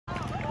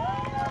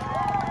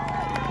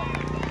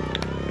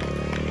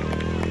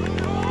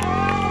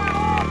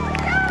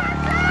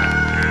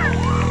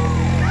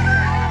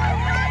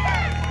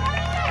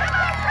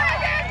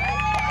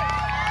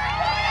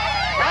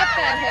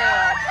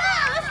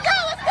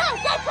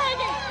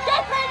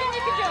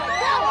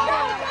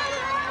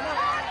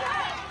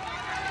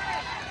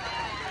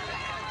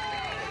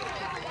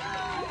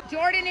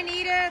and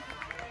Edith.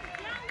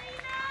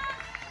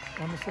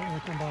 I'm just sitting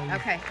there by you.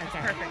 Okay, that's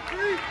perfect.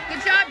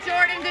 Good job,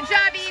 Jordan. Good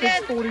job,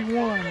 Edith.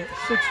 641,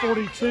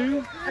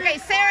 642. Okay,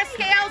 Sarah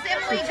Scales,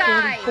 Emily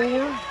Guy.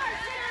 644.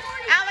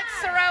 Alex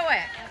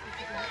Sorowick.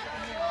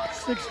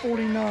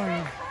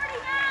 649,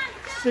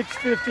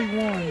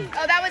 651.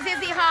 Oh, that was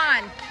Izzy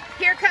Hahn.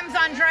 Here comes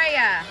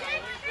Andrea.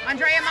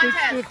 Andrea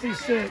Montez.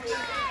 656.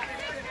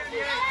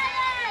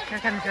 Here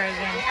comes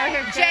Reagan. Oh,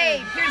 here's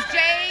Jade. Here's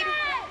Jade.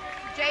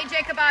 Jade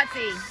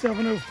Jacobazzi.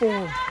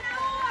 704.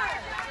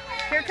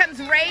 Here comes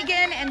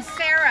Reagan and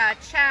Sarah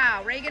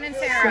Chow. Reagan and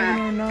Sarah.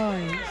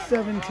 709,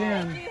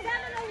 710. Here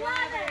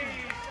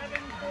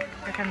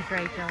comes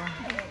Rachel.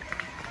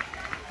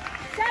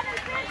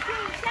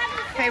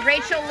 Okay,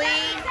 Rachel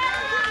Lee.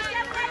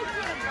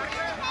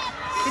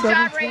 Good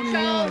job,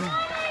 Rachel.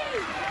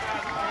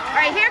 All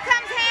right, here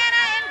comes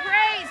Hannah and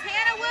Grace.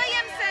 Hannah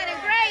Williamson and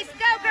Grace.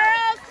 Go,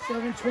 girls.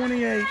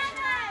 728,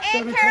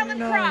 And Carolyn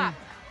Kropp.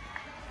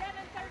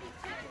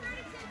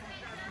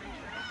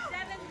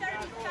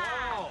 732.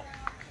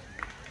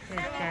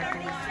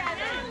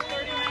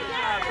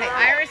 Okay,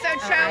 Iris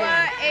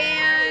Ochoa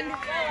and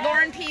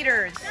Lauren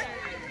Peters.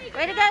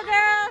 Way to go,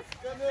 girls.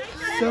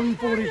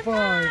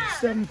 745,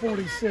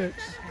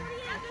 746.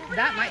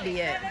 That might be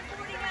it.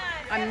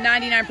 I'm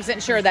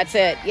 99% sure that's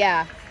it.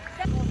 Yeah.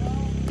 Good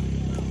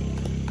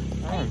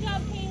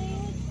job,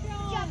 Kaylee.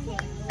 Good job.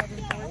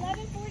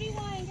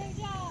 11:41. Good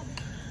job.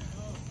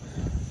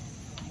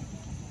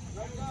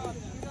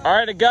 All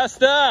right,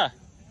 Augusta.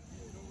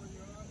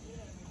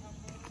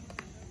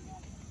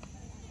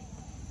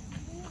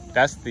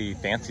 That's the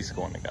fancy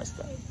school in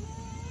Augusta.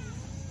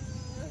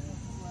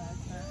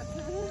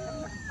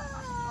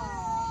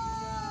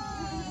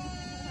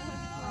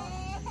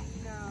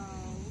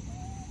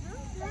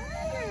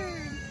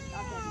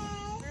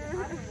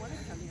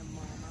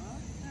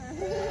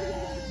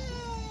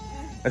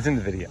 That's in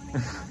the video.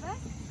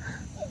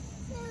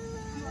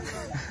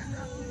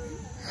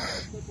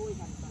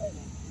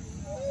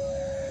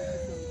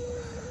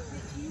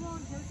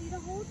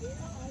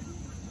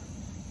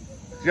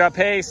 You got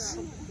pace.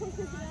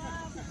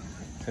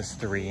 That's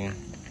 3.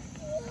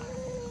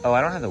 Oh,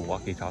 I don't have the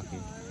walkie-talkie.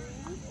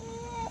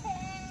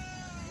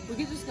 We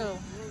could just go.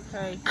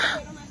 Okay.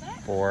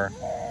 4,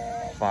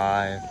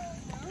 5,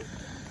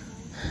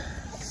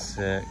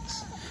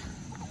 6.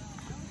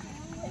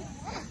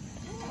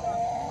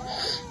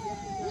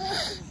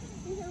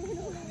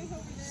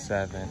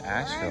 7.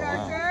 Actually,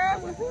 wow.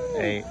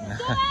 8,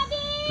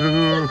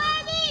 9.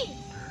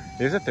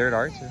 There's a third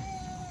archer.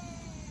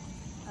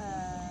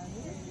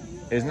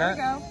 Isn't that?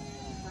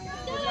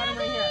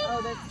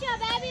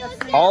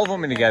 All of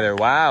them are together.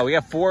 Wow, we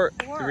have 4,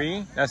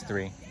 3. That's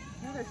 3.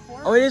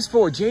 Oh, it is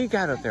 4. Jade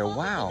got up there.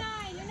 Wow.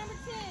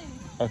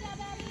 Okay.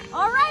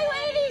 All right,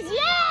 ladies.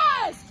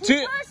 Yes. Keep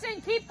 2.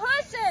 pushing. Keep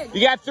pushing.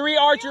 You got 3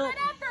 archer. Give it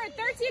up for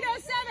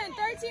 1307,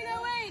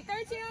 1308,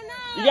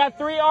 1309. You got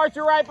 3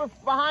 archer right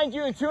behind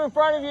you and 2 in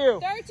front of you.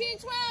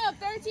 1312,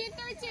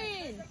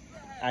 1313.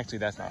 Actually,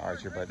 that's not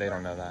archer, but they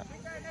don't know that.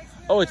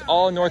 Oh, it's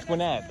all North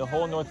Gwinnett. The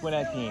whole North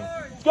Gwinnett team.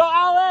 Let's go,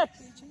 Alex.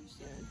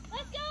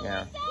 Let's go.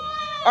 Yeah. Lisa.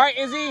 All right,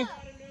 Izzy.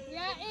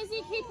 Yeah,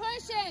 Izzy, keep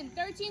pushing.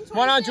 1326, Come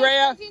on,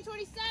 Andrea.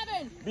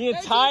 1327. The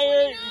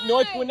entire 1329.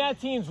 North Gwinnett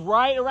team's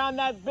right around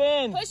that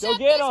bend. Push Go up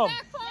get this them.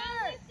 back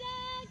part.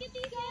 Get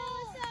these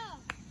girls.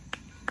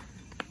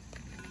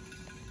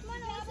 Come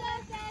on,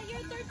 Alyssa.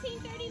 You're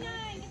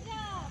 1339. Good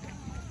job.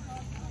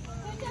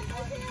 Push up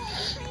those hills.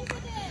 Just train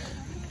with it.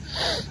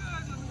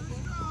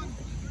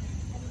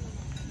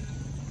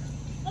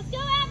 Let's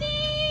go,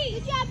 Abby.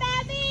 Good job,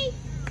 Abby.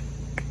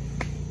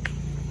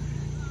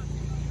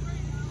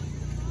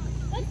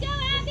 Let's go,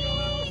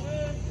 Abby.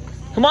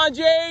 Come on,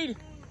 Jade.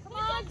 Come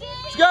on, Jade.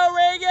 Let's go,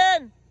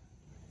 Reagan.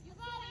 You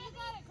got it, you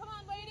got it. Come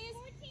on, ladies.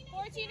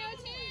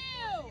 1402.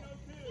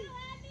 Let's go,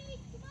 Abby.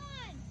 Come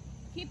on.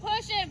 Keep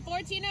pushing.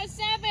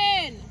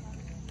 1407.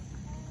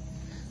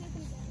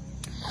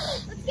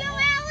 Let's go,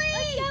 Allie.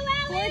 Let's go,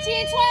 Allie.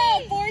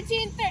 1412.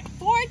 14.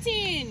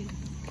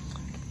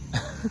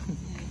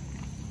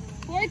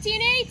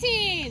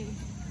 1418.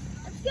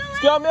 Let's go, Let's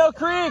go, Mill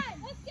Creek.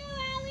 Let's go,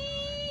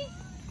 Allie.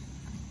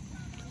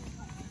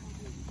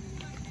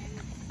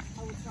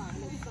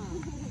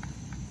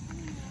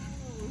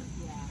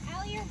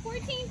 Allie, you're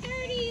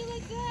 1430. You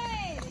look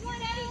good. Come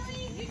on,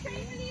 Allie. You're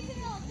training for these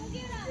hills. Go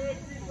get them.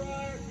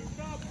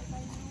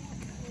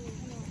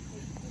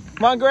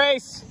 Come on,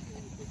 Grace.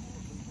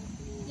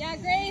 Yeah,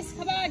 Grace.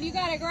 Come on. You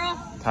got it, girl.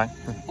 Time.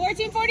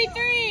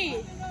 1443. I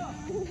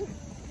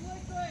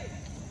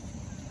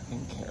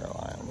think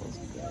Caroline was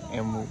good.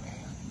 And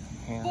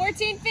Hannah.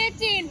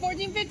 1415.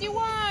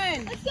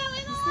 1451. Let's go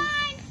in the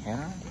line.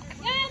 Hannah?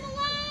 Yeah, in the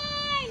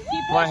line.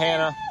 Keep Come on, pushing.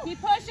 Hannah. Keep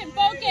pushing.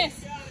 Focus.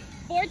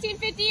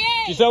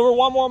 1458. Just over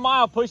 1 more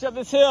mile. Push up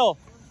this hill.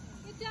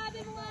 Good job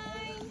in the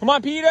line. Come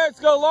on, Peter. Let's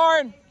go,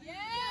 Lauren. Yeah.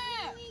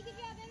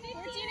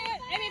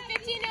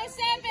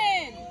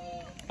 1507.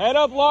 Head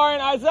up,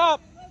 Lauren. Eyes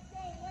up.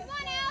 Come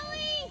on,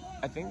 Allie.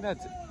 I think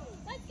that's it.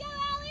 Let's go,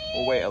 Allie.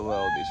 We'll wait a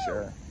little, be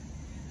sure.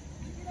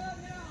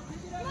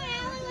 Come on,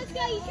 Allie. Let's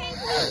Let's go. You can't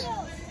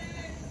feel.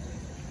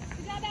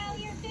 Good job,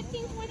 Allie. You're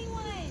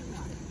 15:21.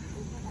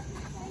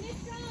 Finish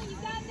strong. You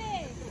got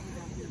this.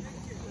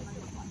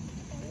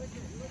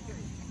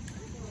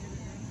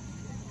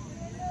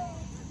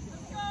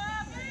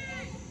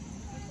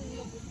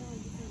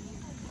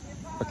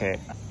 Okay.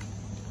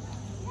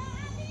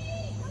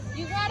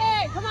 You got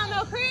it. Come on,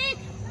 Mill Creek.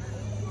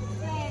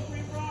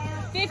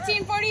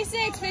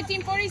 15:46.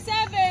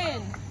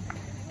 15:47.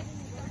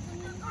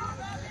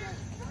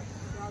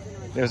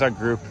 There's our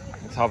group.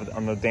 It's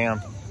on the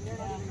dam.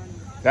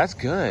 That's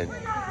good.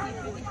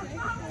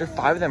 There are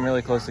 5 of them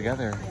really close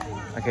together.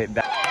 Okay,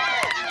 that.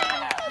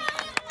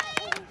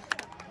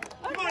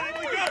 Come on,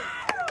 Emily, go!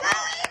 Go,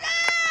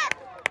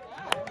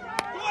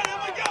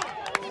 Emily, go!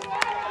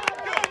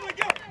 Go, Emily,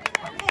 go!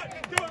 Come on,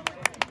 do it!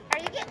 Are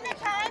you getting the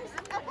times?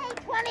 Okay,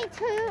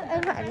 22.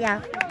 Yeah.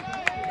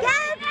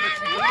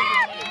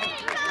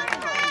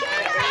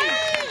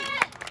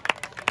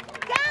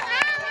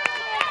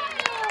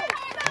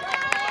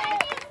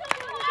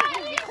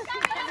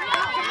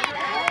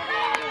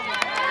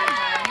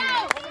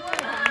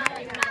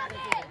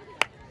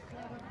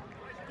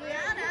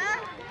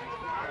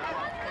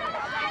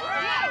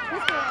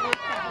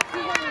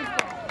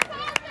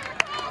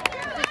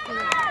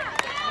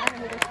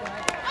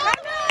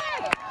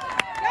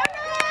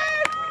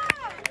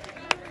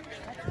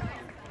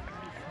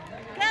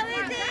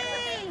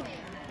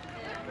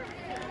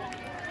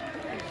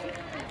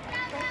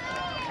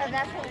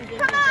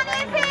 Come on,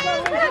 Izzy!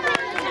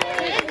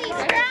 Izzy,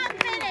 strong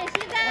finish.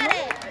 You got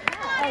it.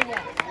 Oh,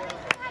 yeah.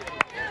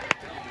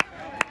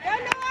 Go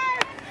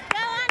North!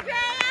 Go,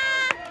 Andrea!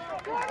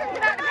 Jordan's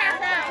about to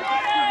pass out.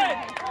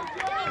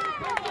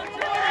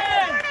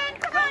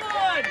 Come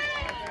on!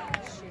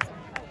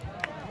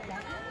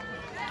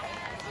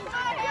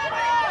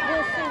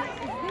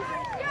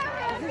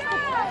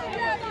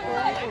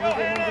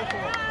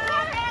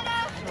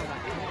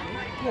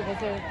 Yeah, was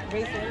there a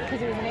race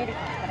because it was an 8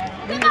 o'clock,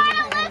 but I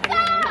don't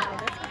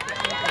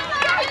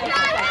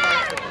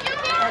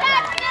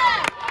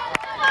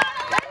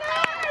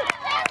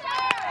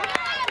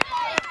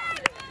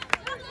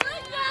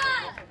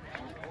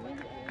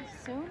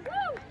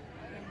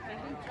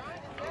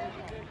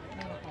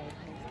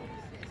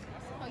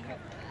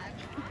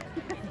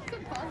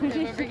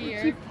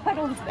She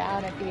puddles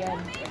down at the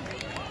end.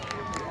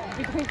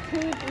 Between 2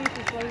 and 3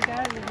 she slows down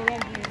and at the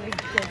end she usually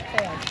goes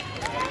fast.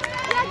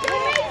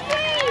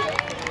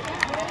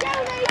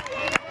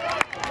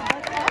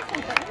 That's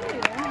awesome for Emily,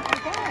 oh my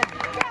God.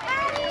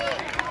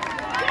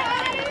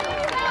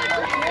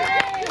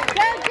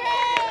 Go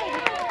Jade!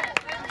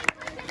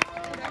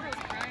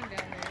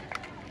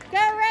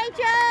 Go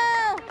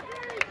Rachel!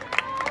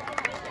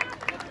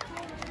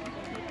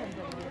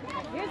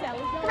 Here's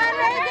Ellie. Come on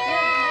Reagan!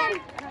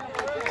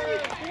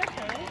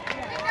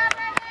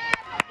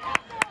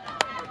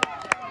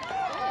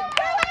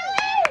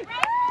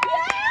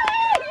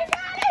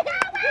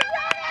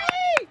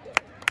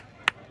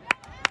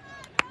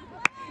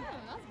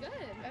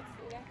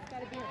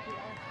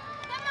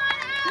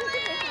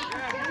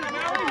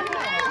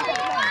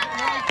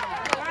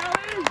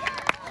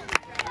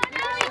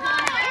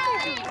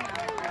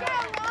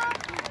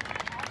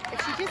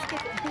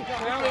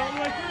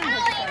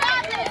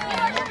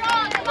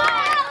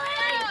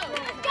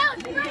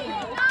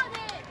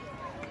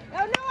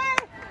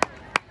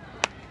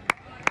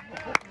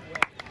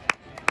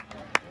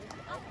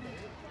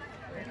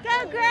 Go,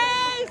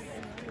 Grace!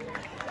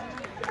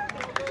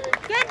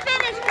 Good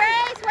finish,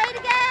 Grace. Way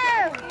to go!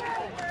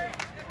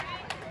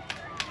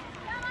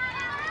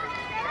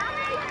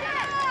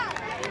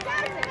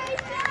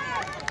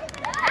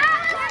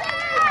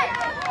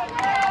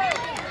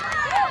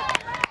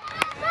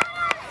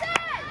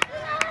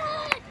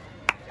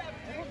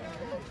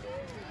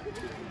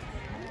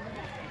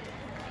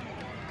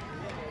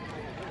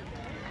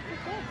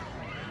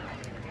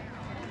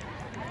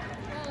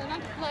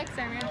 Flex, I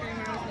ran 3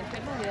 miles in the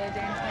pitbull the other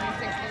day in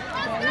 26.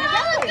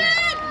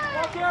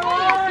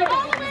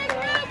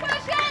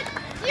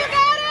 You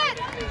got it!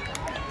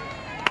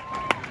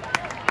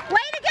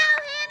 Way to go,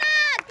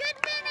 Hannah! Good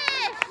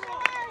finish!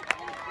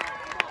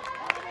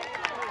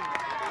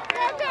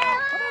 Go,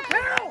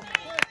 girl!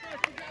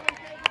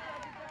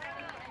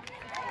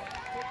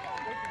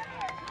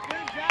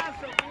 Good job,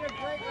 Sophia.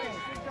 Great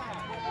race. Good job.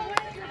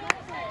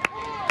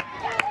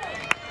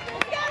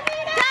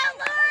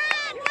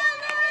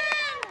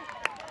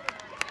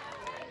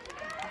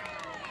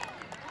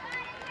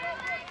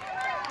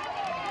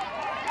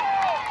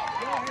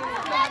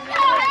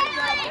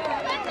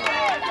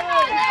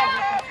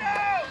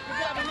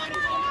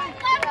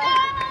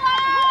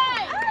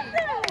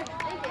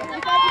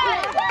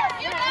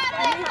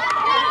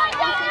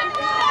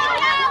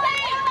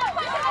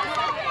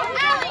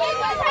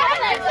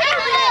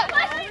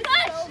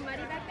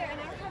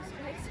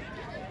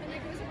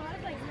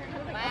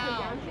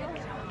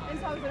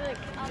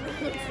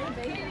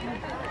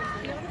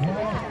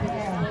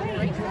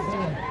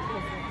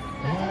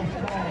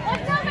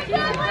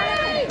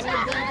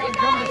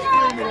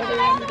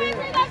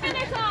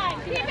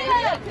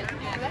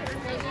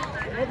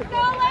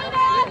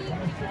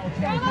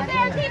 Almost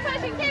there. Keep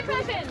pushing. Keep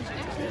pushing.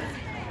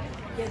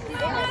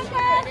 Come on,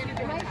 girl.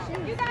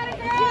 You got it,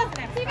 girl.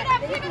 Keep it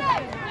up. Keep it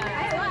up.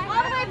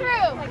 All the way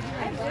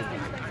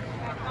through.